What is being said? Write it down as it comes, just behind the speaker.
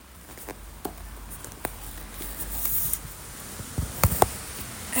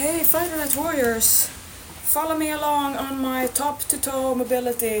Hey Fighter Night Warriors, follow me along on my top-to-toe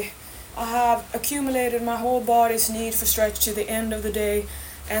mobility. I have accumulated my whole body's need for stretch to the end of the day,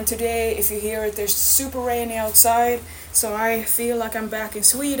 and today, if you hear it, there's super rainy outside, so I feel like I'm back in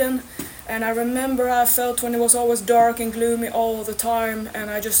Sweden. And I remember how I felt when it was always dark and gloomy all the time, and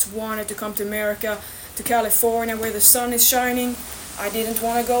I just wanted to come to America, to California where the sun is shining. I didn't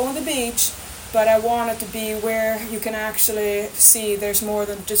want to go on the beach, but I wanted to be where you can actually see there's more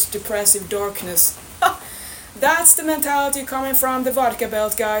than just depressive darkness. That's the mentality coming from the vodka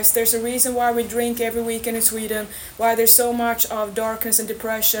belt, guys. There's a reason why we drink every weekend in Sweden, why there's so much of darkness and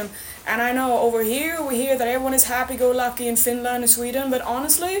depression. And I know over here we hear that everyone is happy-go-lucky in Finland and Sweden, but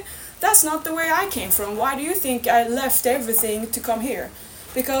honestly, that's not the way I came from. Why do you think I left everything to come here?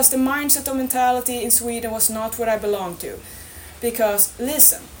 Because the mindset or mentality in Sweden was not what I belonged to. Because,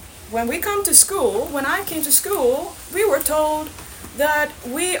 listen, when we come to school, when I came to school, we were told that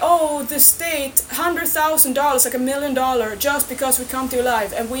we owe the state $100,000, like $1 million, just because we come to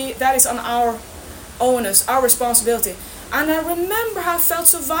life, and that is on our onus, our responsibility. And I remember how I felt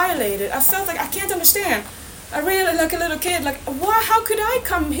so violated. I felt like I can't understand. I really, like a little kid, like, why? How could I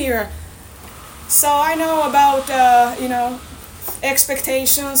come here? So I know about,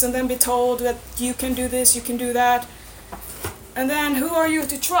 expectations, and then be told that you can do this, you can do that. And then who are you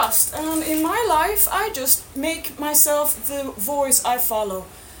to trust? And in my life, I just make myself the voice I follow.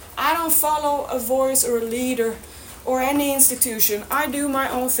 I don't follow a voice or a leader or any institution. I do my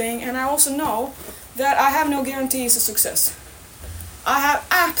own thing, and I also know that I have no guarantees of success. I have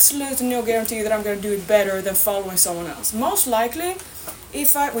absolutely no guarantee that I'm going to do it better than following someone else. Most likely,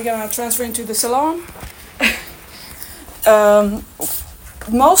 we're going to transfer into the salon.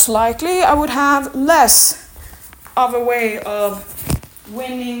 Most likely, I would have less of a way of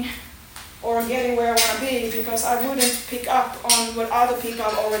winning or getting where I want to be, because I wouldn't pick up on what other people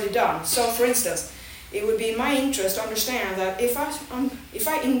have already done. So, for instance, it would be in my interest to understand that if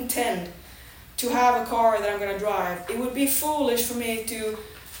I intend to have a car that I'm going to drive, it would be foolish for me to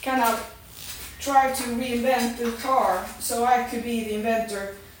kind of try to reinvent the car so I could be the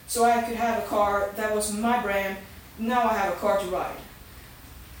inventor, so I could have a car that was my brand. Now I have a car to ride.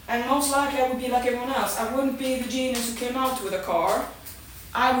 And most likely I would be like everyone else. I wouldn't be the genius who came out with a car.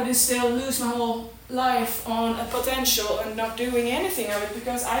 I would still lose my whole life on a potential and not doing anything of it,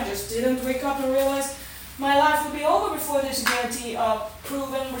 because I just didn't wake up and realize my life would be over before there's a guarantee of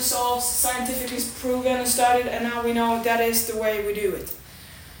proven results, scientifically proven and studied, and now we know that is the way we do it.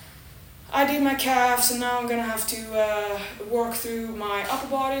 I did my calves, and now I'm gonna have to work through my upper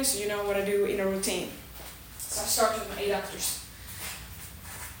body, so you know what I do in a routine. So I start with my adductors.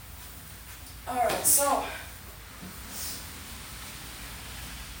 Alright, so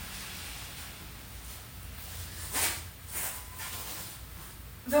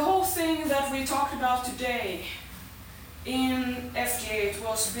the whole thing that we talked about today in FG8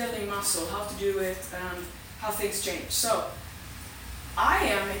 was building muscle, how to do it and how things change. So I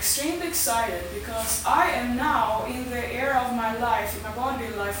am extremely excited because I am now in the era of my life, in my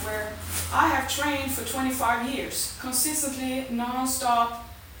bodybuilding life, where I have trained for 25 years, consistently, non-stop,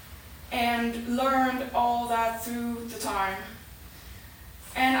 and learned all that through the time.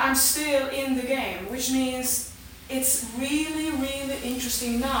 And I'm still in the game, which means it's really, really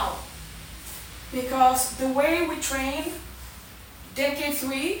interesting now. Because the way we train, decade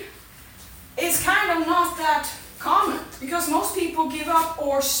 3, is kind of not that common. Because most people give up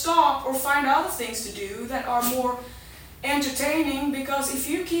or stop or find other things to do that are more entertaining. Because if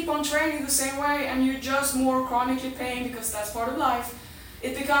you keep on training the same way and you're just more chronically pain, because that's part of life,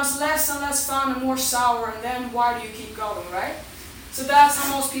 it becomes less and less fun and more sour, and then why do you keep going, right? So that's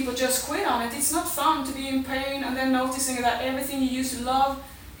how most people just quit on it. It's not fun to be in pain and then noticing that everything you used to love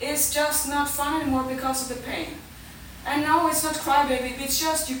is just not fun anymore because of the pain. And no, it's not crybaby, it's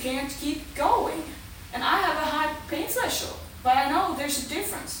just you can't keep going. And I have a high pain threshold, but I know there's a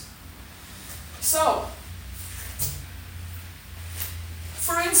difference. So,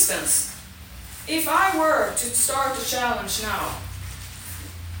 for instance, if I were to start a challenge now,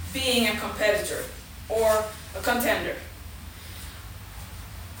 being a competitor or a contender,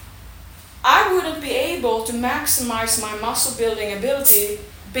 I wouldn't be able to maximize my muscle building ability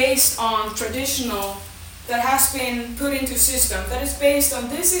based on traditional, that has been put into system, that is based on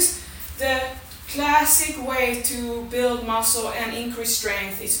this is the classic way to build muscle and increase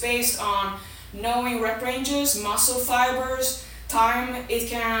strength. It's based on knowing rep ranges, muscle fibers, time it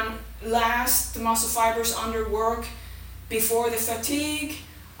can last the muscle fibers under work before the fatigue,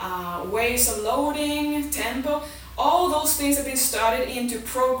 ways of loading, tempo. All those things have been studied into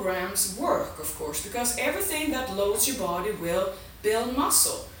programs work, of course, because everything that loads your body will build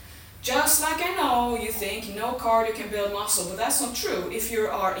muscle. Just like I know you think no cardio can build muscle, but that's not true. If you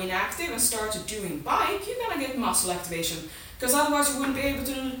are inactive and start doing bike, you're gonna get muscle activation, because otherwise you wouldn't be able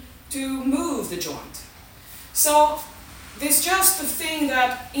to move the joint. So it's just the thing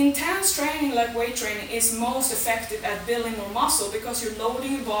that intense training like weight training is most effective at building more muscle, because you're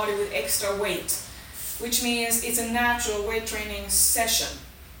loading your body with extra weight, which means it's a natural weight training session.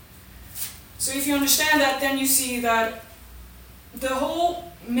 So if you understand that, then you see that the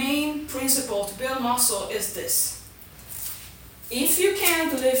whole main principle to build muscle is this. If you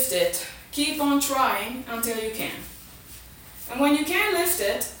can't lift it, keep on trying until you can. And when you can lift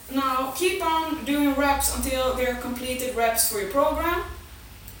it, now keep on doing reps until they're completed reps for your program.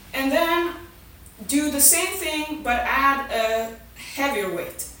 And then do the same thing but add a heavier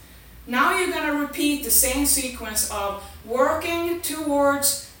weight. Now you're going to repeat the same sequence of working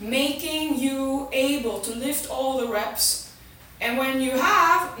towards making you able to lift all the reps. And when you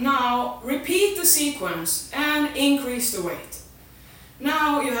have, now repeat the sequence and increase the weight.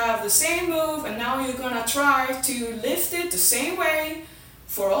 Now you have the same move, and now you're gonna try to lift it the same way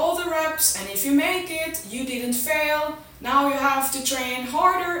for all the reps, and if you make it, you didn't fail. Now you have to train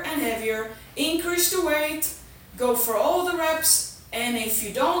harder and heavier, increase the weight, go for all the reps, and if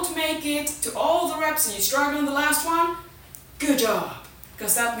you don't make it to all the reps and you struggle on the last one, good job,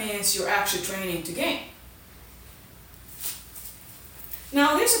 because that means you're actually training to gain.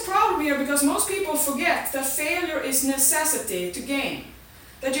 Now there's a problem here, because most people forget that failure is necessity to gain.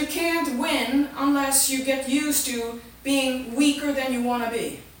 That you can't win unless you get used to being weaker than you want to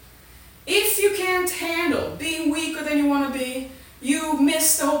be. If you can't handle being weaker than you want to be, you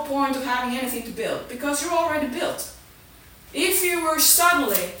miss the whole point of having anything to build, because you're already built. If you were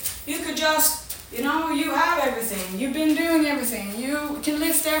suddenly, you could just, you have everything, you've been doing everything, you can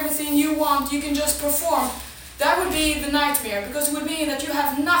lift everything you want, you can just perform. That would be the nightmare, because it would mean that you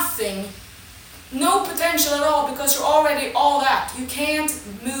have nothing, no potential at all, because you're already all that. You can't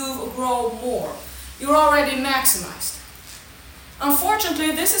move or grow more. You're already maximized.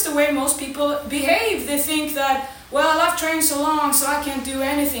 Unfortunately, this is the way most people behave. They think that, well, I've trained so long, so I can't do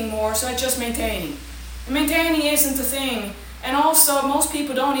anything more, so I just maintaining. And maintaining isn't the thing. And also, most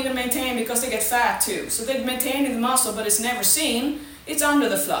people don't even maintain because they get fat too. So they're maintaining the muscle, but it's never seen. It's under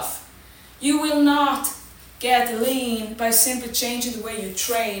the fluff. You will not get lean by simply changing the way you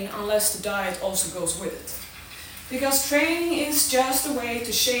train unless the diet also goes with it. Because training is just a way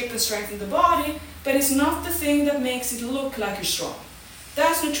to shape and strengthen the body, but it's not the thing that makes it look like you're strong.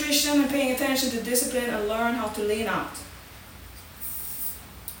 That's nutrition and paying attention to discipline and learn how to lean out.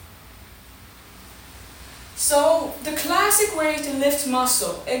 So the classic way to lift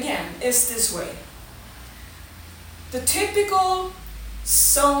muscle, again, is this way. The typical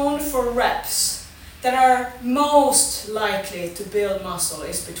zone for reps that are most likely to build muscle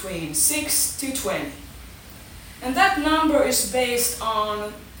is between 6 to 20. And that number is based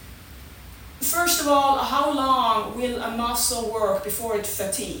on, first of all, how long will a muscle work before it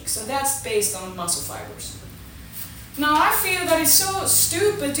fatigues. So that's based on muscle fibers. Now I feel that it's so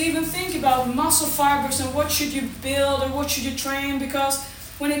stupid to even think about muscle fibers and what should you build or what should you train, because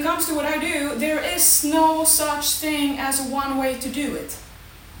when it comes to what I do, there is no such thing as one way to do it.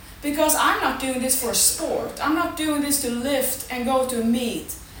 Because I'm not doing this for a sport. I'm not doing this to lift and go to a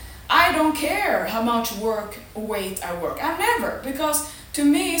meet. I don't care how much weight I work. I never, because to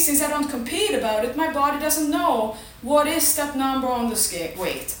me, since I don't compete about it, my body doesn't know what is that number on the scale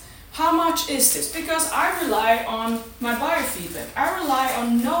weight. How much is this? Because I rely on my biofeedback. I rely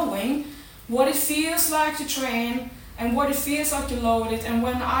on knowing what it feels like to train and what it feels like to load it, and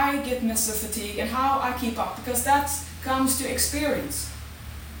when I get muscle fatigue and how I keep up, because that comes to experience.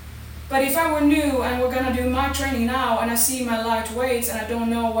 But if I were new and we're gonna do my training now and I see my light weights and I don't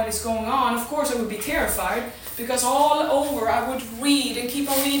know what is going on, of course I would be terrified, because all over I would read and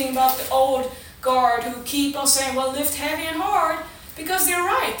keep on reading about the old guard who keep on saying, well, lift heavy and hard, because they're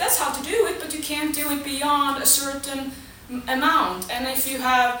right, that's how to do it, but you can't do it beyond a certain amount. And if you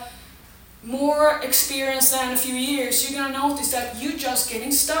have more experience than a few years, you're gonna notice that you're just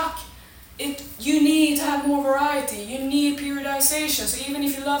getting stuck. You need to have more variety, you need periodization. So even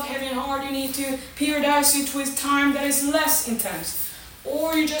if you love heavy and hard, you need to periodize it with time that is less intense.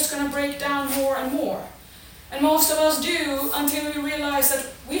 Or you're just going to break down more and more. And most of us do, until we realize that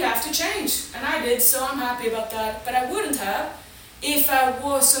we have to change. And I did, so I'm happy about that. But I wouldn't have if I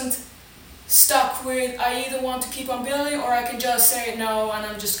wasn't stuck with, I either want to keep on building or I can just say no, and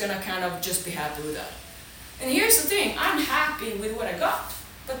I'm just going to kind of just be happy with that. And here's the thing, I'm happy with what I got.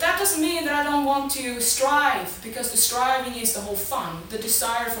 But that doesn't mean that I don't want to strive, because the striving is the whole fun, the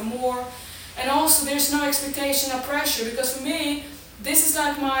desire for more. And also there's no expectation or pressure, because for me, this is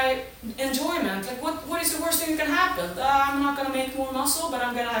like my enjoyment. Like what is the worst thing that can happen? I'm not gonna make more muscle, but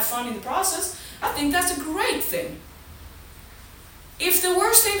I'm gonna have fun in the process. I think that's a great thing. If the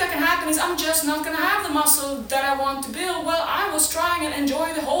worst thing that can happen is I'm just not gonna have the muscle that I want to build, well, I was trying and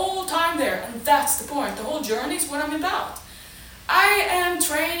enjoying the whole time there, and that's the point. The whole journey is what I'm about. I am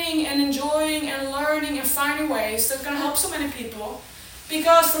training and enjoying and learning and finding ways that are gonna help so many people,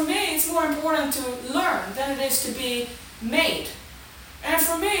 because for me it's more important to learn than it is to be made. And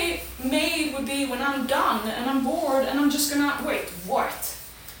for me, made would be when I'm done and I'm bored and I'm just gonna, wait, what?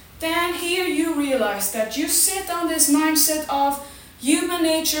 Then here you realize that you sit on this mindset of human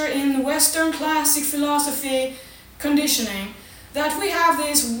nature in Western classic philosophy conditioning, that we have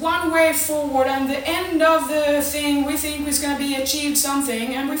this one way forward and the end of the thing we think is gonna be achieved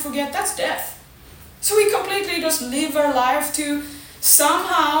something, and we forget that's death. So we completely just live our life to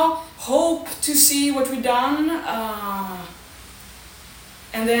somehow hope to see what we've done,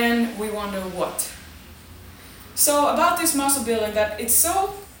 and then we wonder what. So about this muscle building, that it's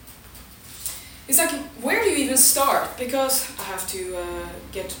like, where do you even start? Because I have to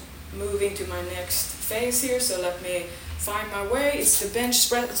get moving to my next phase here, so let me find my way. It's the bench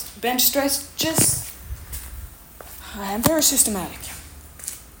stretches. I am very systematic.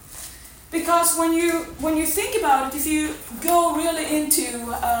 Because when you think about it, if you go really into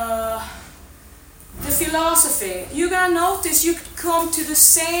the philosophy, you're gonna notice you come to the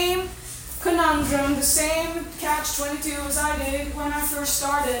same conundrum, the same catch-22 as I did when I first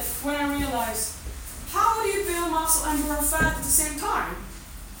started, when I realized, how do you build muscle and burn fat at the same time?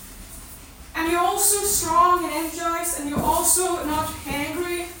 And you're also strong and energized, and you're also not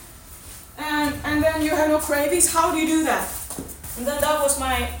hangry, and then you have no cravings. How do you do that? And then that was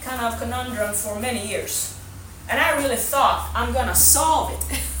my kind of conundrum for many years. And I really thought, I'm gonna solve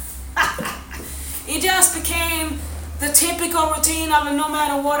it. It just became the typical routine of no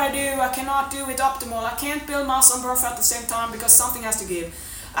matter what I do, I cannot do it optimal. I can't build muscle and burn fat at the same time because something has to give.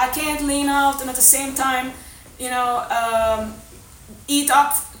 I can't lean out and at the same time, eat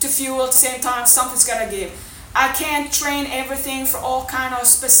up to fuel at the same time, something's gotta give. I can't train everything for all kind of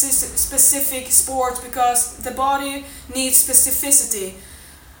specific sports because the body needs specificity.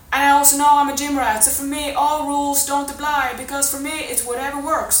 And I also know I'm a gym rat, so for me all rules don't apply, because for me it's whatever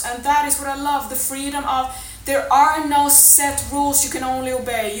works. And that is what I love, the freedom of, there are no set rules you can only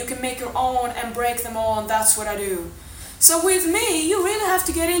obey. You can make your own and break them all, and that's what I do. So with me, you really have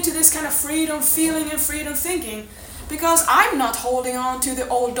to get into this kind of freedom feeling and freedom thinking, because I'm not holding on to the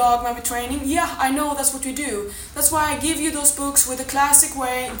old dogma with training. Yeah, I know that's what we do. That's why I give you those books with the classic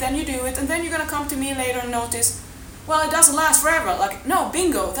way, then you do it, and then you're gonna come to me later and notice, well, it doesn't last forever. Like, no,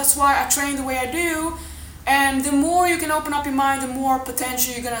 bingo, that's why I train the way I do. And the more you can open up your mind, the more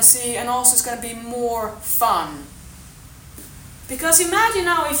potential you're gonna see, and also it's gonna be more fun. Because imagine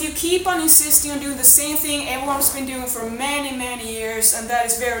now, if you keep on insisting on doing the same thing everyone's been doing for many, many years, and that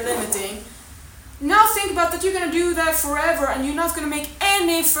is very limiting. Now think about that, you're gonna do that forever and you're not gonna make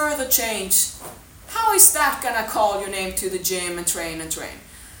any further change. How is that gonna call your name to the gym and train and train?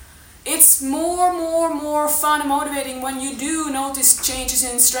 It's more fun and motivating when you do notice changes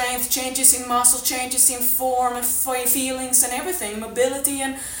in strength, changes in muscle, changes in form and feelings and everything, mobility,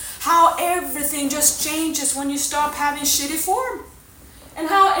 and how everything just changes when you stop having shitty form. And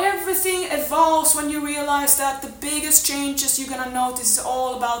how everything evolves when you realize that the biggest changes you're gonna notice is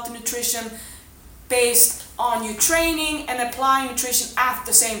all about the nutrition based on you training and applying nutrition at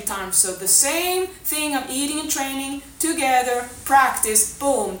the same time. So the same thing of eating and training together, practice,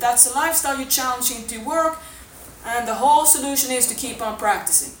 boom. That's the lifestyle you're challenging to work, and the whole solution is to keep on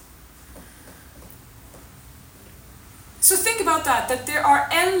practicing. So think about that there are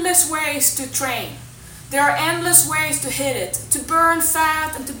endless ways to train. There are endless ways to hit it, to burn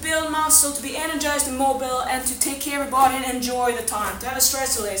fat and to build muscle, to be energized and mobile, and to take care of your body and enjoy the time, to have a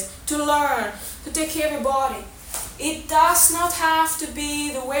stress release, to learn, to take care of your body. It does not have to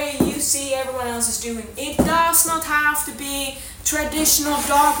be the way you see everyone else is doing. It does not have to be traditional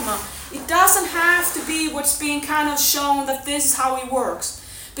dogma. It doesn't have to be what's being kind of shown that this is how it works.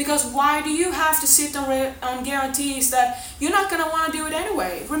 Because why do you have to sit on guarantees that you're not going to want to do it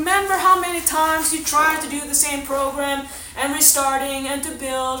anyway? Remember how many times you tried to do the same program and restarting and to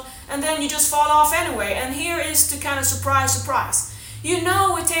build, and then you just fall off anyway. And here is the kind of surprise. You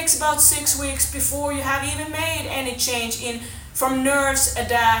know it takes about 6 weeks before you have even made any change in from nerves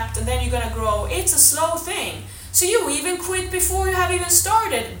adapt, and then you're going to grow. It's a slow thing. So you even quit before you have even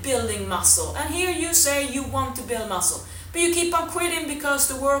started building muscle. And here you say you want to build muscle. But you keep on quitting because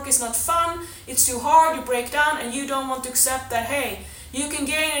the work is not fun, it's too hard, you break down, and you don't want to accept that, hey, You can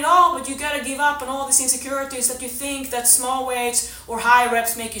gain it all, but you gotta give up on all these insecurities that you think that small weights or high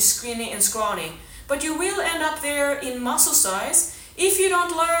reps make you skinny and scrawny. But you will end up there in muscle size if you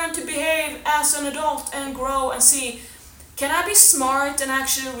don't learn to behave as an adult and grow and see, can I be smart and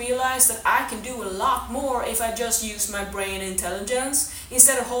actually realize that I can do a lot more if I just use my brain intelligence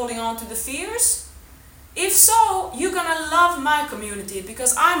instead of holding on to the fears? If so, you're gonna love my community,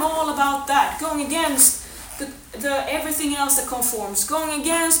 because I'm all about that, going against everything else that conforms, going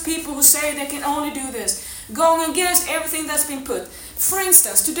against people who say they can only do this, going against everything that's been put. For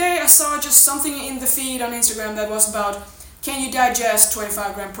instance, today I saw just something in the feed on Instagram that was about, can you digest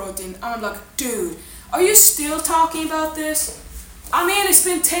 25 gram protein? I'm like, dude, are you still talking about this? I mean, it's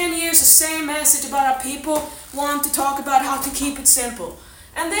been 10 years, the same message about how people want to talk about how to keep it simple.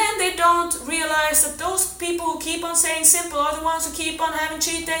 And then they don't realize that those people who keep on saying simple are the ones who keep on having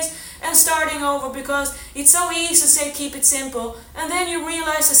cheat days and starting over, because it's so easy to say keep it simple, and then you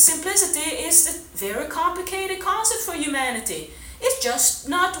realize that simplicity is a very complicated concept for humanity. It's just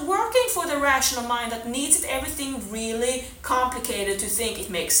not working for the rational mind that needs everything really complicated to think it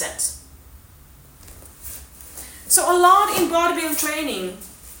makes sense. So a lot in bodybuilding training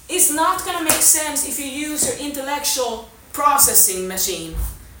is not going to make sense if you use your intellectual processing machine.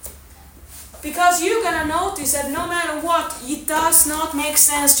 Because you're going to notice that no matter what, it does not make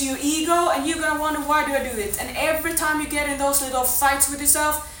sense to your ego, and you're going to wonder, why do I do it? And every time you get in those little fights with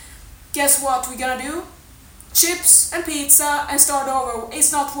yourself, guess what we're going to do? Chips and pizza and start over.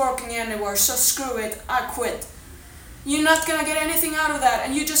 It's not working anywhere, so screw it, I quit. You're not going to get anything out of that,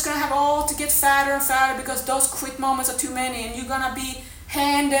 and you're just going to have all to get fatter and fatter because those quit moments are too many, and you're going to be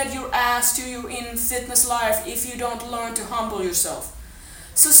handed your ass to you in fitness life if you don't learn to humble yourself.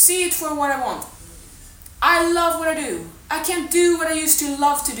 So see it for what I want. I love what I do. I can't do what I used to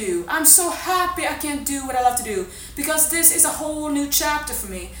love to do. I'm so happy I can't do what I love to do, because this is a whole new chapter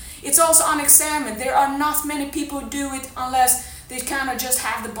for me. It's also unexamined. There are not many people who do it unless they kind of just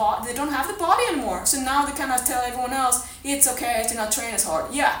have the body. They don't have the body anymore. So now they kind of tell everyone else it's okay to not train as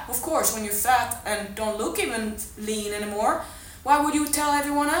hard. Yeah, of course, when you're fat and don't look even lean anymore, why would you tell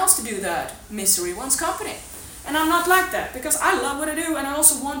everyone else to do that? Misery wants company. And I'm not like that, because I love what I do, and I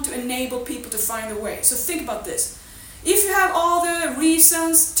also want to enable people to find a way. So think about this. If you have all the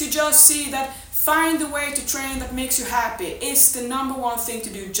reasons to just see that find the way to train that makes you happy is the number one thing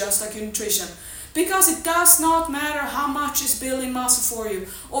to do, just like your nutrition. Because it does not matter how much is building muscle for you,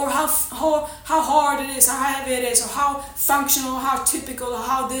 or how hard it is, how heavy it is, or how functional, how typical, or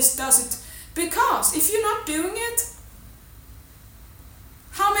how this does it. Because if you're not doing it,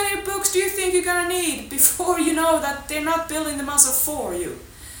 how many books do you think you're gonna need before you know that they're not building the muscle for you?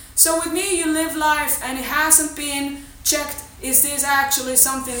 So with me, you live life and it hasn't been checked, is this actually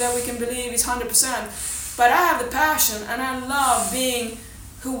something that we can believe is 100%? But I have the passion, and I love being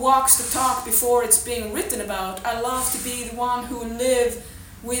who walks the talk before it's being written about. I love to be the one who live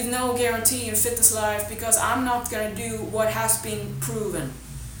with no guarantee in fitness life, because I'm not gonna do what has been proven.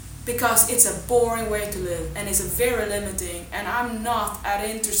 Because it's a boring way to live, and it's a very limiting, and I'm not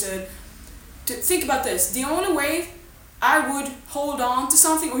interested to think about this. The only way I would hold on to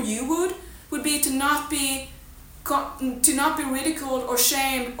something, or you would be to not be ridiculed or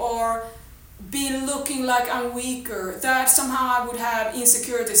shamed or be looking like I'm weaker, that somehow I would have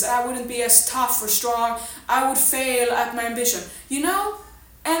insecurities, I wouldn't be as tough or strong, I would fail at my ambition, you know?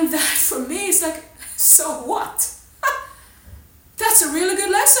 And that for me is like, so what? That's a really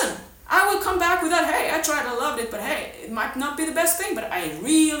good lesson. I will come back with that, hey, I tried, I loved it, but hey, it might not be the best thing, but I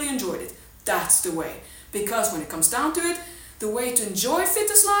really enjoyed it. That's the way. Because when it comes down to it, the way to enjoy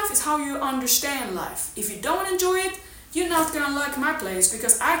fitness life is how you understand life. If you don't enjoy it, you're not gonna like my place,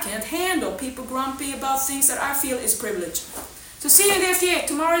 because I can't handle people grumpy about things that I feel is privilege. So see you in the FTA.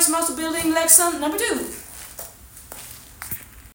 Tomorrow is muscle building lesson number 2.